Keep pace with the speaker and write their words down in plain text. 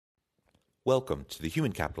Welcome to the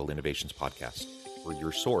Human Capital Innovations Podcast. We're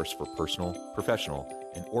your source for personal, professional,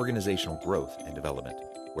 and organizational growth and development,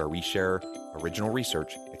 where we share original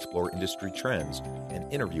research, explore industry trends,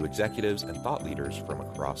 and interview executives and thought leaders from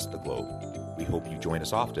across the globe. We hope you join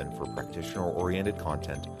us often for practitioner-oriented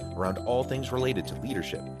content around all things related to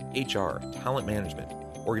leadership, HR, talent management,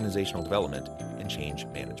 organizational development, and change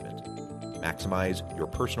management. Maximize your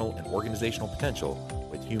personal and organizational potential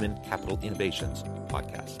with Human Capital Innovations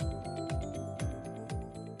Podcast.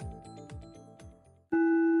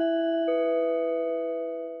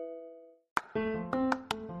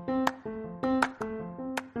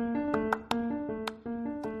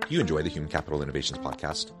 If you enjoy the Human Capital Innovations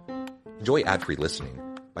Podcast, enjoy ad-free listening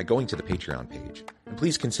by going to the Patreon page, and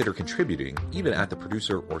please consider contributing even at the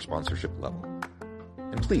producer or sponsorship level.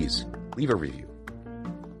 And please leave a review.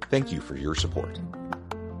 Thank you for your support.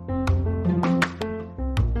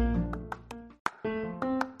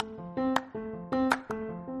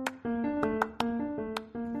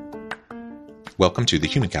 Welcome to the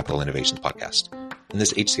Human Capital Innovations Podcast. In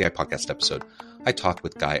this HCI podcast episode, I talked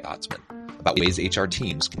with Guy Atzmon about ways HR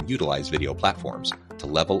teams can utilize video platforms to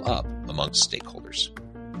level up amongst stakeholders.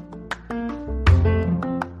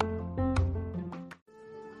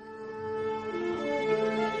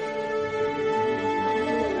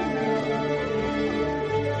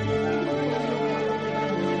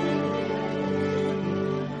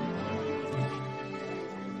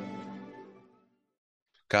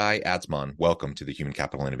 Guy Atzmon, welcome to the Human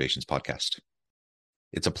Capital Innovations Podcast.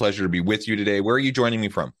 It's a pleasure to be with you today. Where are you joining me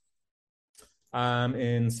from? I'm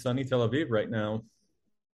in sunny Tel Aviv right now.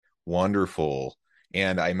 Wonderful.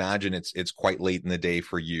 And I imagine it's quite late in the day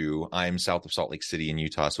for you. I'm south of Salt Lake City in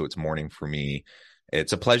Utah, so it's morning for me.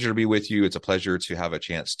 It's a pleasure to be with you. It's a pleasure to have a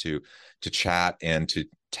chance to chat and to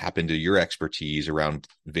tap into your expertise around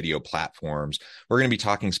video platforms. We're going to be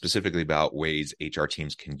talking specifically about ways HR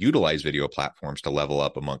teams can utilize video platforms to level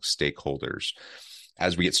up amongst stakeholders.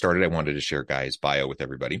 As we get started, I wanted to share Guy's bio with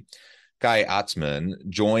everybody. Guy Atzmon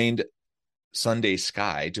joined Sunday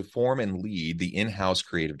Sky to form and lead the in-house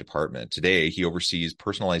creative department. Today, he oversees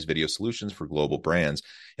personalized video solutions for global brands,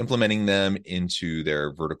 implementing them into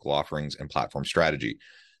their vertical offerings and platform strategy.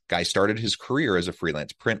 Guy started his career as a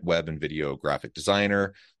freelance print, web, and video graphic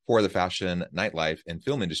designer for the fashion, nightlife, and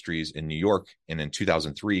film industries in New York. And in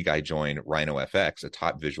 2003, Guy joined Rhino FX, a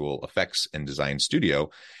top visual effects and design studio.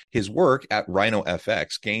 His work at Rhino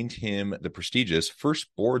FX gained him the prestigious First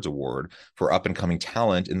Boards Award for up-and-coming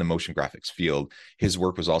talent in the motion graphics field. His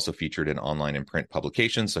work was also featured in online and print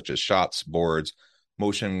publications such as Shots, Boards,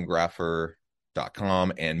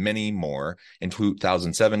 MotionGrapher.com, and many more. In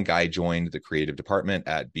 2007, Guy joined the creative department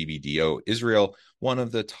at BBDO Israel, one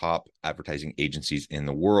of the top advertising agencies in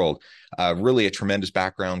the world. Really a tremendous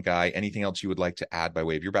background, Guy. Anything else you would like to add by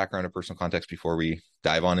way of your background or personal context before we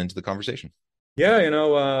dive on into the conversation? Yeah,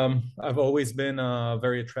 I've always been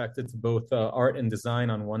very attracted to both art and design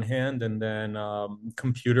on one hand, and then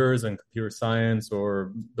computers and computer science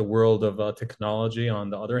or the world of technology on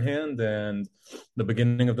the other hand. And the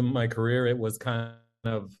beginning of my career, it was kind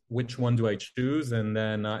of which one do I choose? And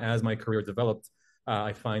then as my career developed,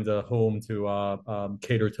 I find a home to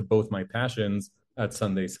cater to both my passions at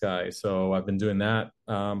Sunday Sky. So I've been doing that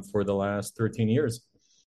for the last 13 years.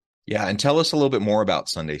 Yeah, and tell us a little bit more about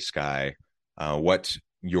Sunday Sky. What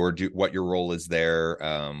your role is there,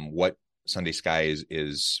 what Sunday Sky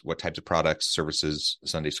is, what types of products, services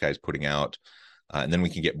Sunday Sky is putting out, and then we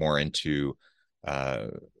can get more into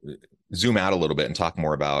zoom out a little bit and talk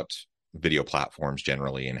more about video platforms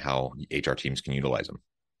generally and how HR teams can utilize them.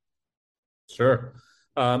 Sure.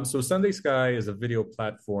 So Sunday Sky is a video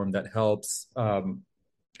platform that helps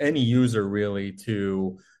any user really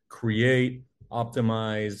to create,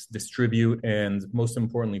 optimize, distribute, and most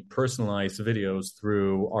importantly, personalize videos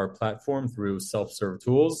through our platform, through self-serve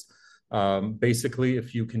tools. Basically,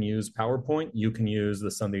 if you can use PowerPoint, you can use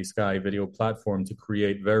the Sunday Sky video platform to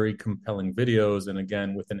create very compelling videos. And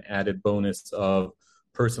again, with an added bonus of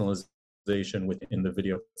personalization within the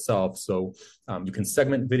video itself. So you can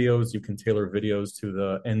segment videos, you can tailor videos to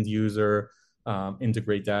the end user,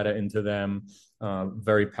 integrate data into them.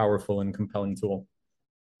 Very powerful and compelling tool.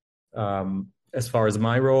 As far as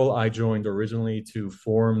my role, I joined originally to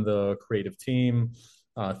form the creative team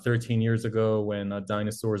 13 years ago when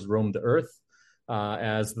dinosaurs roamed the earth.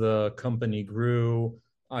 As the company grew,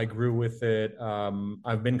 I grew with it.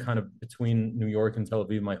 I've been kind of between New York and Tel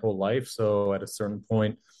Aviv my whole life. So at a certain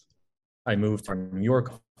point, I moved to our New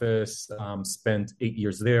York office, spent 8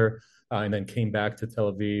 years there, and then came back to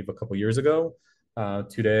Tel Aviv a couple years ago.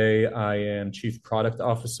 Today, I am Chief Product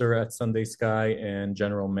Officer at Sunday Sky and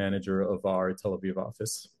General Manager of our Tel Aviv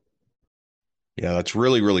office. Yeah, that's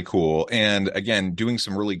really, really cool. And again, doing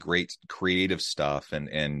some really great creative stuff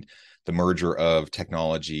and the merger of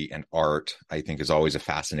technology and art, I think is always a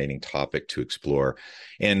fascinating topic to explore.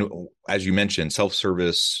 And as you mentioned,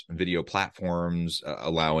 self-service video platforms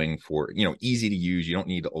allowing for, easy to use. You don't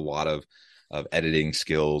need a lot of editing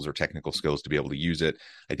skills or technical skills to be able to use it.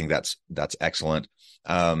 I think that's excellent.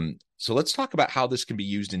 So let's talk about how this can be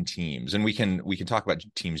used in teams, and we can talk about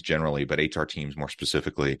teams generally, but HR teams more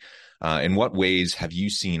specifically. In what ways have you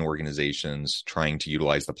seen organizations trying to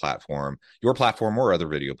utilize the platform, your platform or other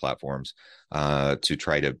video platforms, to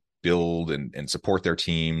try to build and support their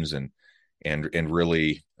teams and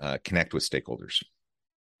really connect with stakeholders?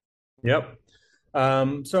 Yep.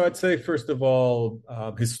 So I'd say, first of all,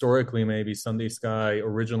 historically, maybe Sunday Sky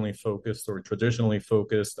originally focused or traditionally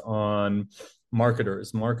focused on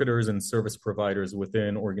marketers and service providers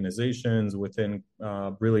within organizations, within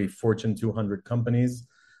really Fortune 200 companies.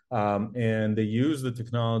 And they use the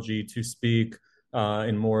technology to speak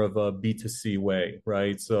in more of a B2C way,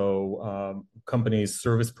 right? So companies,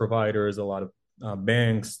 service providers, a lot of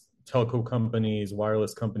banks, telco companies,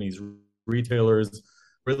 wireless companies, retailers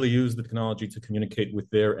really use the technology to communicate with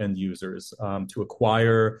their end users, to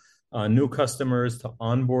acquire new customers, to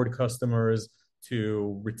onboard customers,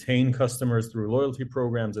 to retain customers through loyalty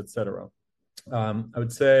programs, et cetera. I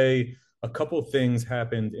would say a couple of things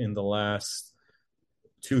happened in the last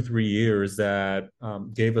 2, 3 years that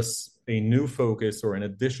gave us a new focus or an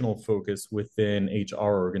additional focus within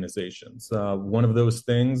HR organizations. One of those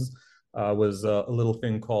things was a little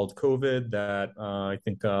thing called COVID that I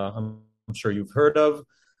think I'm sure you've heard of.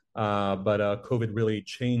 But COVID really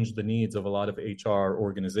changed the needs of a lot of HR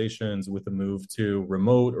organizations with the move to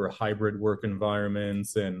remote or hybrid work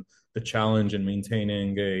environments and the challenge in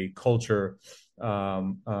maintaining a culture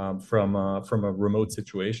from a remote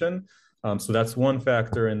situation. So that's one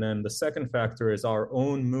factor. And then the second factor is our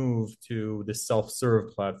own move to the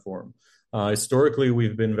self-serve platform. Historically,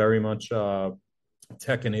 we've been very much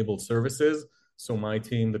tech-enabled services. So my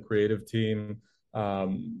team, the creative team,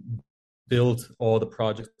 built all the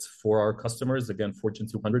projects for our customers, again, Fortune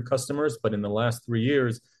 200 customers. But in the last 3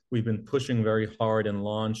 years, we've been pushing very hard and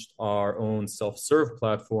launched our own self-serve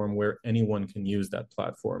platform where anyone can use that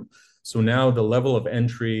platform. So now the level of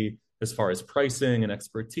entry as far as pricing and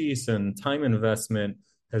expertise and time investment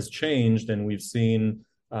has changed. And we've seen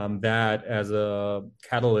that as a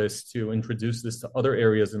catalyst to introduce this to other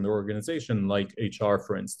areas in the organization, like HR,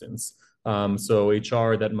 for instance. So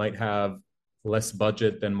HR that might have less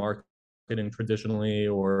budget than marketing traditionally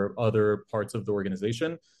or other parts of the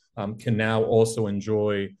organization can now also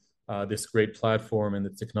enjoy this great platform and the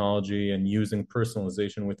technology and using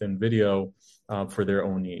personalization within video for their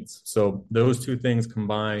own needs. So those two things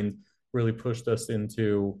combined really pushed us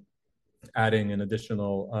into adding an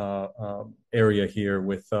additional area here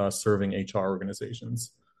with serving HR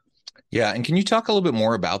organizations. Yeah, and can you talk a little bit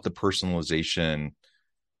more about the personalization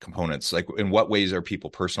components? Like, in what ways are people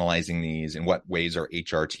personalizing these? In what ways are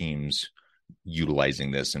HR teams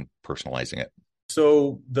utilizing this and personalizing it?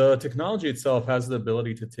 So the technology itself has the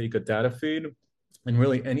ability to take a data feed and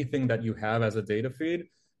really anything that you have as a data feed,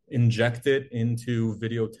 inject it into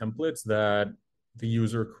video templates that the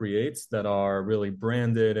user creates that are really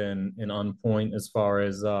branded and on point as far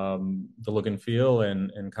as the look and feel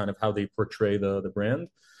and kind of how they portray the brand.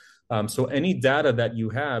 So any data that you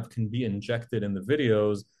have can be injected in the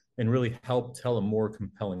videos and really help tell a more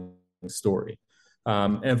compelling story.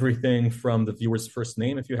 Everything from the viewer's first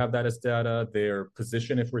name, if you have that as data, their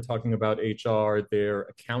position, if we're talking about HR, their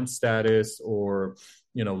account status or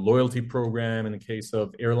loyalty program in the case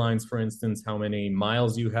of airlines, for instance, how many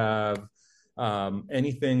miles you have,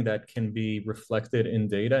 anything that can be reflected in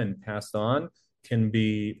data and passed on can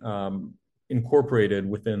be incorporated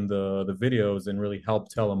within the videos and really help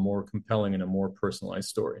tell a more compelling and a more personalized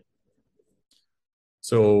story.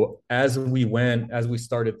 So as we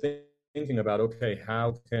started thinking about, okay,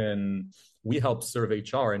 how can we help serve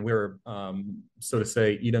HR? And we're, so to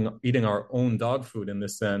say, eating our own dog food in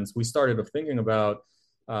this sense. We started thinking about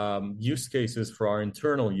use cases for our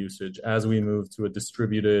internal usage as we move to a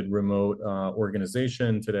distributed remote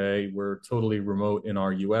organization. Today, we're totally remote in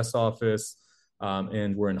our US office,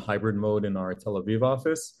 and we're in hybrid mode in our Tel Aviv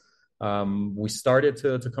office. We started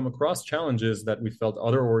to come across challenges that we felt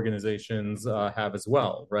other organizations have as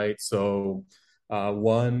well, right? So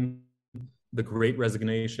one, the great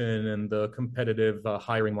resignation and the competitive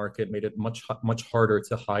hiring market made it much harder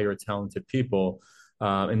to hire talented people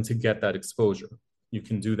and to get that exposure. You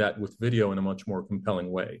can do that with video in a much more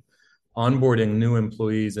compelling way. onboarding new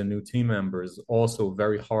employees and new team members also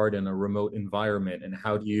very hard in a remote environment. And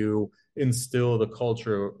how do you instill the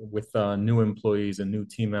culture with new employees and new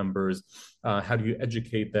team members? How do you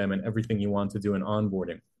educate them in everything you want to do in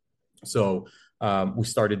onboarding? So we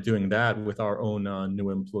started doing that with our own new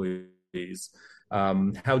employees.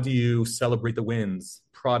 How do you celebrate the wins,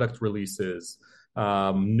 product releases,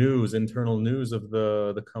 news, internal news of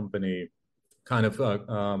the company? Kind of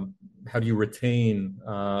how do you retain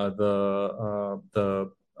the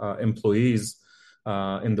employees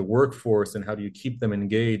in the workforce, and how do you keep them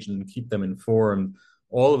engaged and keep them informed?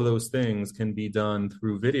 All of those things can be done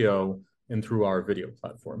through video and through our video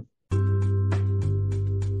platform.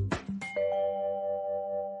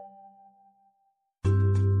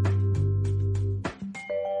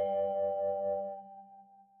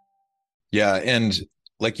 Yeah, and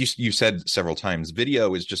like you said several times,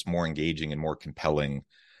 video is just more engaging and more compelling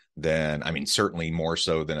than, I mean, certainly more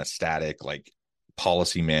so than a static like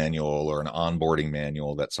policy manual or an onboarding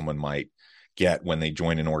manual that someone might get when they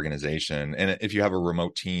join an organization. And if you have a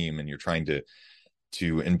remote team and you're trying to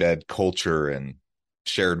embed culture and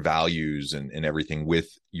shared values and everything with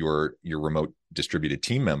your remote distributed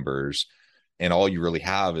team members, and all you really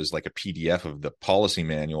have is like a PDF of the policy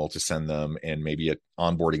manual to send them and maybe an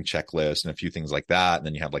onboarding checklist and a few things like that, and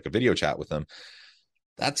then you have like a video chat with them,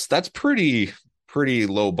 that's pretty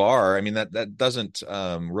low bar. I mean, that doesn't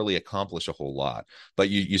really accomplish a whole lot.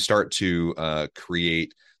 But you start to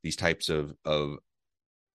create these types of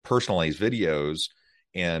personalized videos,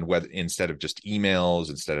 and whether instead of just emails,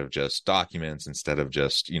 instead of just documents, instead of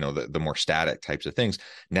just the more static types of things,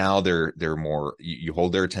 now they're more, you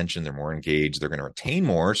hold their attention, they're more engaged, they're going to retain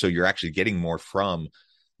more, so you're actually getting more from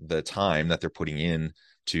the time that they're putting in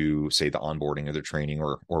to, say, the onboarding or the training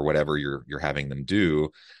or whatever you're having them do.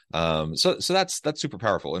 So that's super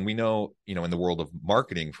powerful. And we know, in the world of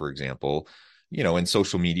marketing, for example, in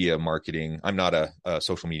social media marketing, I'm not a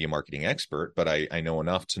social media marketing expert, but I know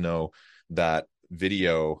enough to know that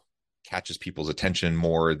video catches people's attention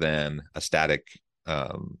more than a static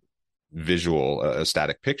visual, a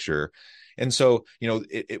static picture. And so,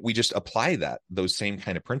 we just apply those same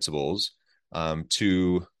kind of principles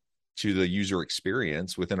to the user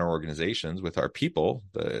experience within our organizations, with our people,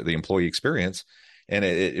 the employee experience, and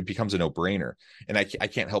it becomes a no-brainer. And I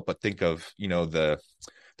can't help but think of the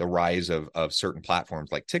rise of certain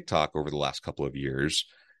platforms like TikTok over the last couple of years.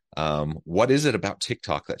 What is it about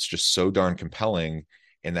TikTok that's just so darn compelling,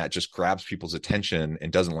 and that just grabs people's attention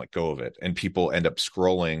and doesn't let go of it, and people end up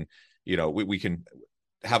scrolling? We can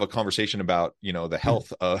have a conversation about the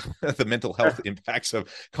health the mental health impacts of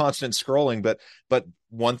constant scrolling, but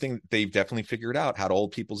one thing they've definitely figured out, how to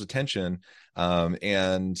hold people's attention,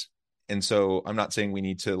 and so I'm not saying we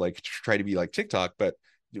need to like try to be like TikTok, but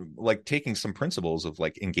like taking some principles of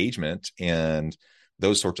like engagement and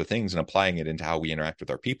those sorts of things and applying it into how we interact with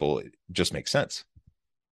our people, it just makes sense.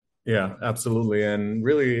 Yeah, absolutely. And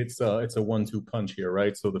really, it's a one-two punch here,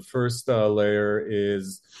 right? So the first layer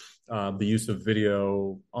is the use of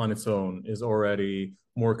video on its own is already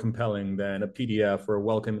more compelling than a PDF or a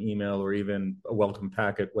welcome email or even a welcome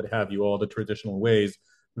packet, what have you, all the traditional ways.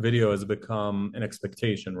 Video has become an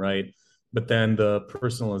expectation, right? But then the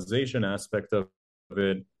personalization aspect of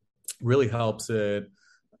it really helps it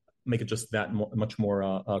make it just that much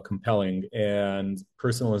more compelling. And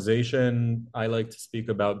personalization, I like to speak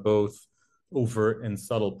about both overt and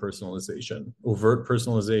subtle personalization. Overt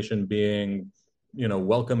personalization being,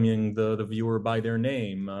 welcoming the viewer by their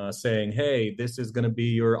name, saying, hey, this is going to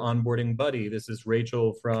be your onboarding buddy. This is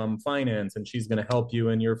Rachel from finance, and she's going to help you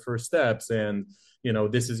in your first steps. And,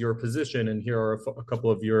 this is your position, and here are a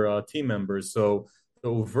couple of your team members. So the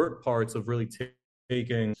overt parts of really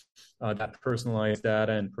taking that personalized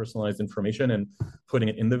data and personalized information and putting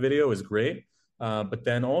it in the video is great. But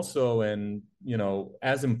then also, and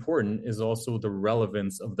as important is also the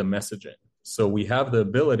relevance of the messaging. So we have the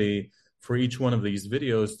ability for each one of these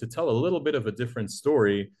videos to tell a little bit of a different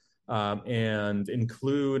story, and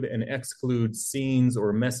include and exclude scenes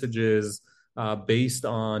or messages based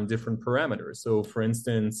on different parameters. So for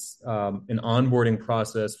instance, an onboarding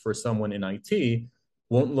process for someone in IT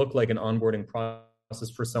won't look like an onboarding process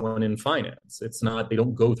for someone in finance. It's not, they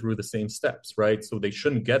don't go through the same steps, right? So they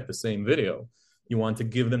shouldn't get the same video. You want to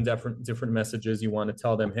give them different messages. You want to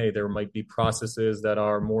tell them, hey, there might be processes that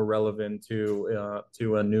are more relevant to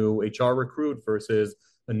a new HR recruit versus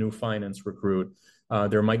a new finance recruit.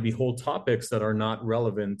 There might be whole topics that are not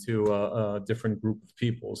relevant to a different group of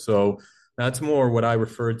people. So that's more what I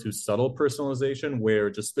refer to subtle personalization, where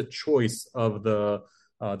just the choice of the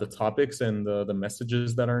topics and the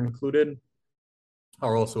messages that are included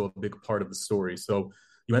are also a big part of the story. So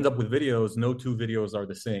you end up with videos. No two videos are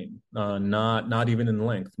the same, not even in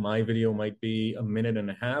length. My video might be a minute and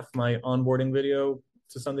a half, my onboarding video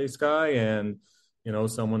to Sunday Sky, and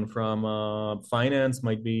someone from finance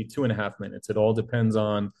might be 2.5 minutes. It all depends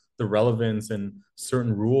on the relevance and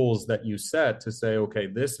certain rules that you set to say, okay,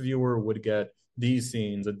 this viewer would get these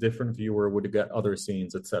scenes, a different viewer would get other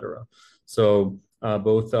scenes, etc. So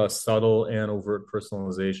both subtle and overt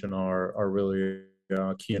personalization are really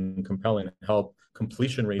key and compelling, and help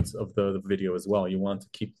completion rates of the video as well. You want to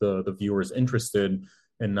keep the viewers interested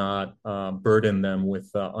and not burden them with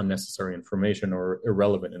unnecessary information or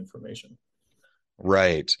irrelevant information.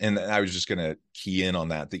 Right. And I was just going to key in on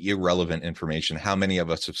that, the irrelevant information. How many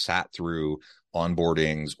of us have sat through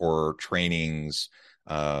onboardings or trainings,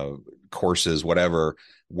 courses, whatever,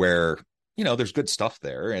 where, there's good stuff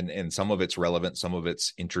there, and some of it's relevant, some of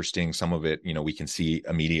it's interesting, some of it, we can see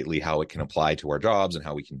immediately how it can apply to our jobs and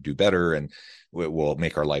how we can do better, and it will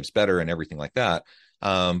make our lives better and everything like that.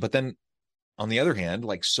 But then on the other hand,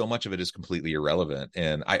 like, so much of it is completely irrelevant.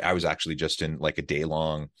 And I was actually just in like a day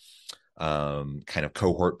long kind of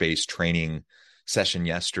cohort based training session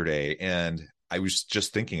yesterday, and I was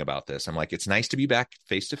just thinking about this. I'm like, it's nice to be back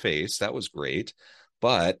face to face. That was great,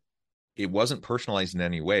 but it wasn't personalized in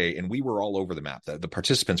any way. And we were all over the map. The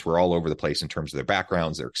participants were all over the place in terms of their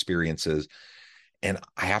backgrounds, their experiences. And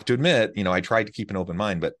I have to admit, I tried to keep an open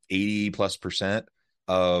mind, but 80+%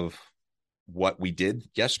 of what we did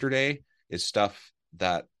yesterday is stuff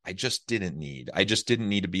that I just didn't need. I just didn't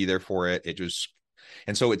need to be there for it.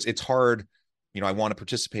 And so it's hard. I want to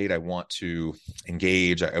participate. I want to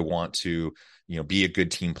engage. I want to, be a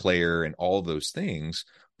good team player and all those things.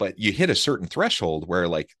 But you hit a certain threshold where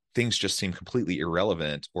like things just seem completely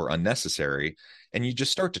irrelevant or unnecessary, and you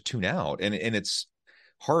just start to tune out. And it's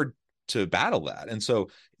hard to battle that. And so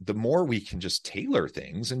the more we can just tailor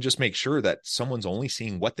things and just make sure that someone's only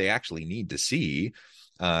seeing what they actually need to see,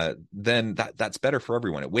 then that's better for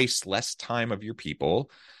everyone. It wastes less time of your people,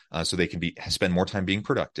 so they can spend more time being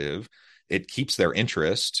productive. It keeps their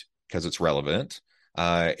interest because it's relevant.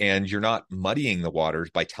 And you're not muddying the waters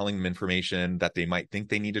by telling them information that they might think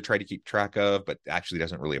they need to try to keep track of, but actually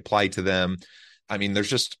doesn't really apply to them. I mean, there's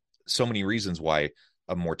just so many reasons why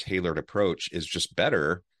a more tailored approach is just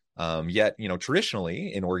better. Yet,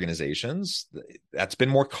 traditionally in organizations, that's been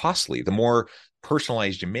more costly. The more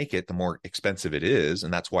personalized you make it, the more expensive it is.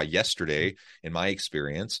 And that's why yesterday, in my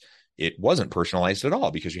experience, it wasn't personalized at all,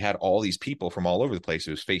 because you had all these people from all over the place.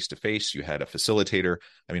 It was face to face. You had a facilitator.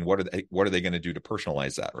 I mean, what are they going to do to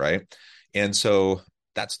personalize that, right? And so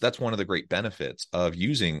that's one of the great benefits of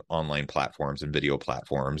using online platforms and video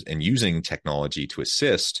platforms and using technology to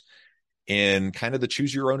assist in kind of the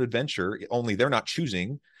choose your own adventure. Only they're not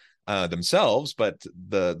choosing themselves, but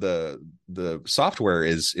the software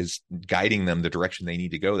is guiding them the direction they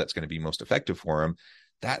need to go. That's going to be most effective for them.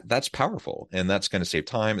 That's powerful, and that's going to save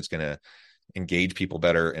time. It's going to engage people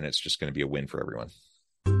better, and it's just going to be a win for everyone.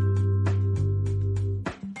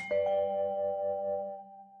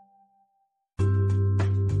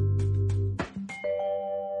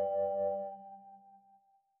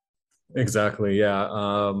 Exactly.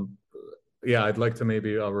 Yeah. Yeah. I'd like to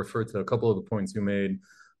maybe refer to a couple of the points you made.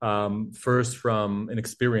 First, from an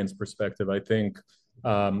experience perspective, I think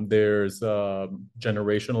there's a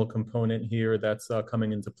generational component here that's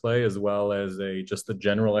coming into play, as well as just a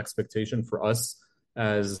general expectation for us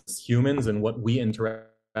as humans and what we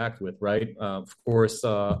interact with, right? Of course,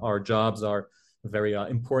 our jobs are very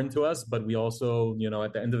important to us, but we also,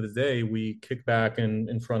 at the end of the day, we kick back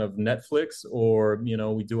in front of Netflix, or,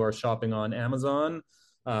 we do our shopping on Amazon.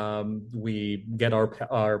 We get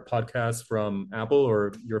our podcasts from Apple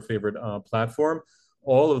or your favorite platform.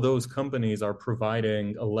 All of those companies are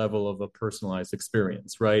providing a level of a personalized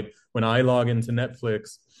experience, right? When I log into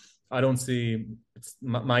Netflix, I don't see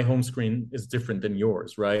my home screen is different than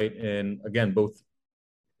yours, right? And again, both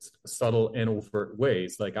subtle and overt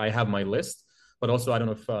ways. Like, I have my list, but also I don't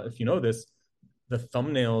know if you know this, the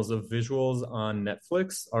thumbnails of visuals on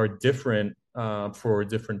Netflix are different for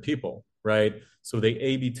different people, right? So they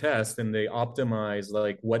A/B test and they optimize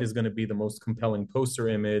like what is going to be the most compelling poster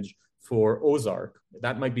image for Ozark.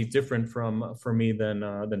 That might be different for me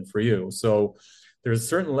than for you. So there's a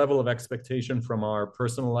certain level of expectation from our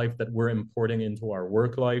personal life that we're importing into our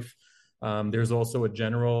work life. There's also a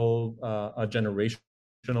generational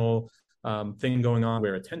thing going on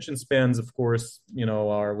where attention spans, of course,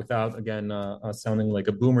 are, without again sounding like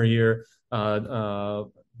a boomer here,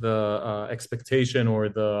 the expectation or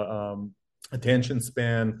the attention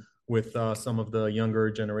span with some of the younger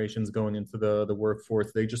generations going into the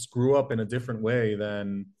workforce. They just grew up in a different way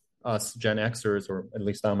than us Gen Xers, or at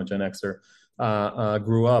least I'm a Gen Xer.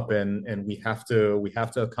 grew up, and we have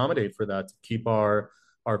to accommodate for that to keep our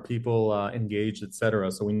people engaged,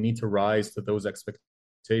 etc. So we need to rise to those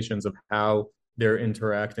expectations of how they're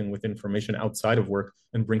interacting with information outside of work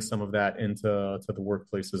and bring some of that into the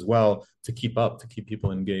workplace as well to keep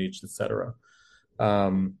people engaged, etc.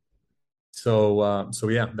 Um, so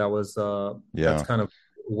yeah, that's Yeah. kind of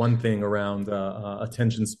one thing around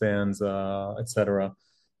attention spans, etc.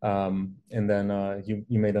 And then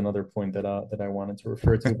you made another point that I wanted to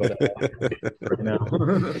refer to, but right now.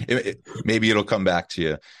 Maybe it'll come back to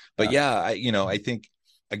you. But Yeah. yeah, I think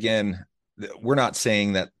again, we're not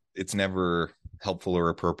saying that it's never helpful or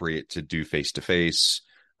appropriate to do face to face.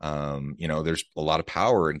 There's a lot of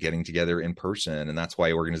power in getting together in person, and that's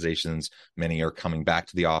why organizations, many are coming back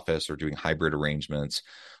to the office or doing hybrid arrangements.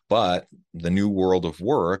 But the new world of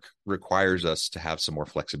work requires us to have some more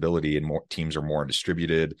flexibility, and more teams are more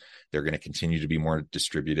distributed. They're going to continue to be more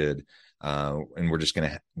distributed, and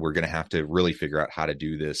we're gonna have to really figure out how to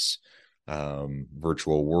do this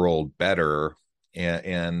virtual world better.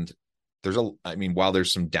 And while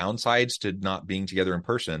there's some downsides to not being together in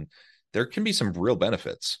person, there can be some real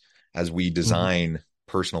benefits as we Mhm. design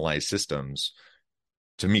personalized systems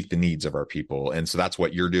to meet the needs of our people. And so that's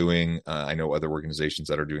what you're doing. I know other organizations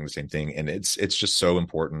that are doing the same thing, and it's just so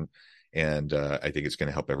important. And I think it's going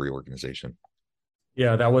to help every organization.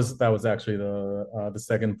 Yeah, that was actually the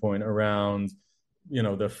second point around,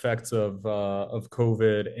 the effects of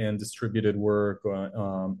COVID and distributed work,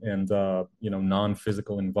 and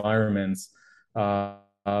non-physical environments. Uh,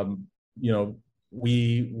 um, you know,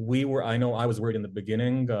 we were. I know I was worried in the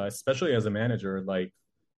beginning, especially as a manager, like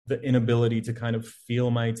the inability to kind of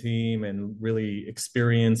feel my team and really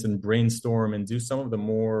experience and brainstorm and do some of the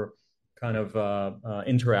more kind of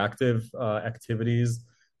interactive activities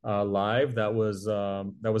live. That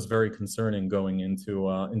was very concerning going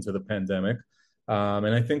into the pandemic. And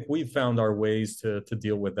I think we've found our ways to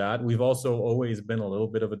deal with that. We've also always been a little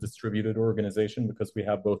bit of a distributed organization because we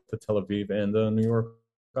have both the Tel Aviv and the New York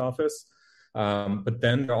office. But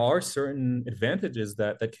then there are certain advantages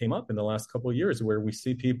that came up in the last couple of years where we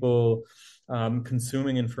see people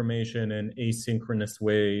consuming information in asynchronous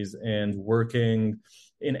ways and working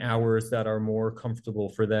in hours that are more comfortable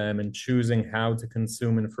for them and choosing how to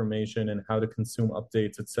consume information and how to consume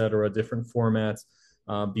updates, et cetera, different formats,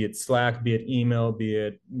 be it Slack, be it email, be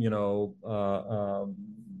it,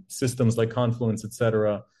 systems like Confluence, et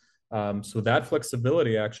cetera. So that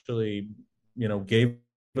flexibility actually, gave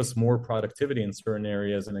us more productivity in certain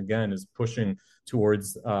areas, and again is pushing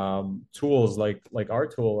towards tools like our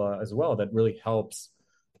tool as well that really helps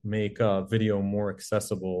make video more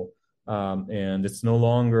accessible, and it's no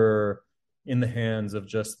longer in the hands of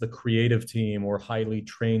just the creative team or highly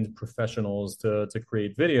trained professionals to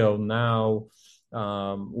create video. Now,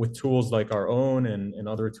 with tools like our own and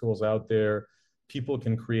other tools out there, people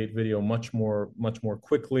can create video much more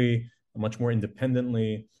quickly, much more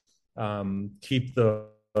independently, keep the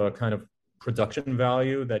kind of production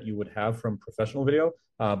value that you would have from professional video,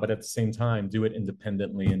 but at the same time do it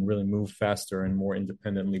independently and really move faster and more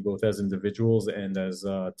independently, both as individuals and as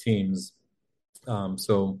teams.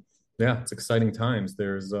 So yeah, it's exciting times.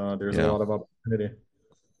 There's a Yeah. lot of opportunity.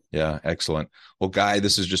 Yeah, excellent. Well, Guy,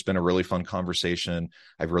 this has just been a really fun conversation.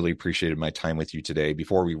 I've really appreciated my time with you today.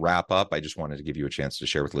 Before we wrap up, I just wanted to give you a chance to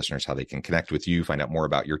share with listeners how they can connect with you, find out more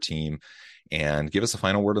about your team, and give us a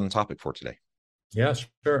final word on the topic for today. Yeah,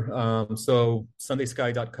 sure. So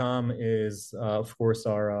sundaysky.com is, of course,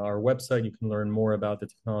 our website. You can learn more about the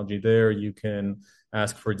technology there. You can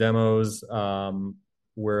ask for demos.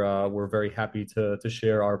 We're very happy to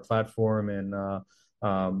share our platform and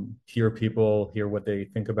hear what they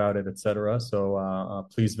think about it, etc. So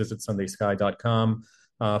please visit sundaysky.com.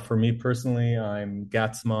 For me personally, I'm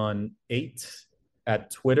Gatzmon8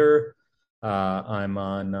 at Twitter. I'm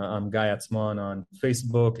Guy Atzmon on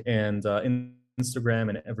Facebook and Instagram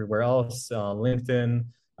and everywhere else, LinkedIn.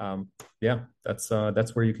 Yeah, that's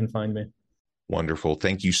where you can find me. Wonderful.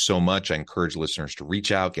 Thank you so much. I encourage listeners to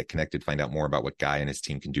reach out, get connected, find out more about what Guy and his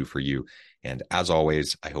team can do for you. And as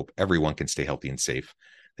always, I hope everyone can stay healthy and safe,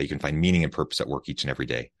 that you can find meaning and purpose at work each and every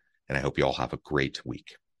day. And I hope you all have a great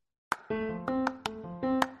week. Do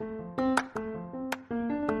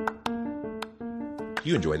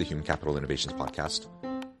you enjoy the Human Capital Innovations podcast?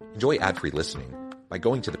 Enjoy ad-free listening by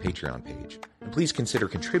going to the Patreon page. And please consider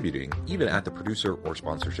contributing even at the producer or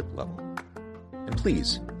sponsorship level. And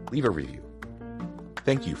please leave a review.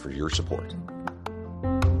 Thank you for your support.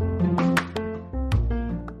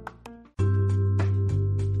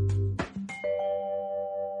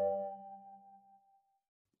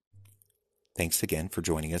 Thanks again for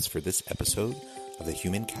joining us for this episode of the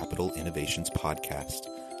Human Capital Innovations Podcast.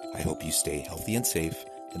 I hope you stay healthy and safe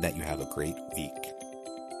and that you have a great week.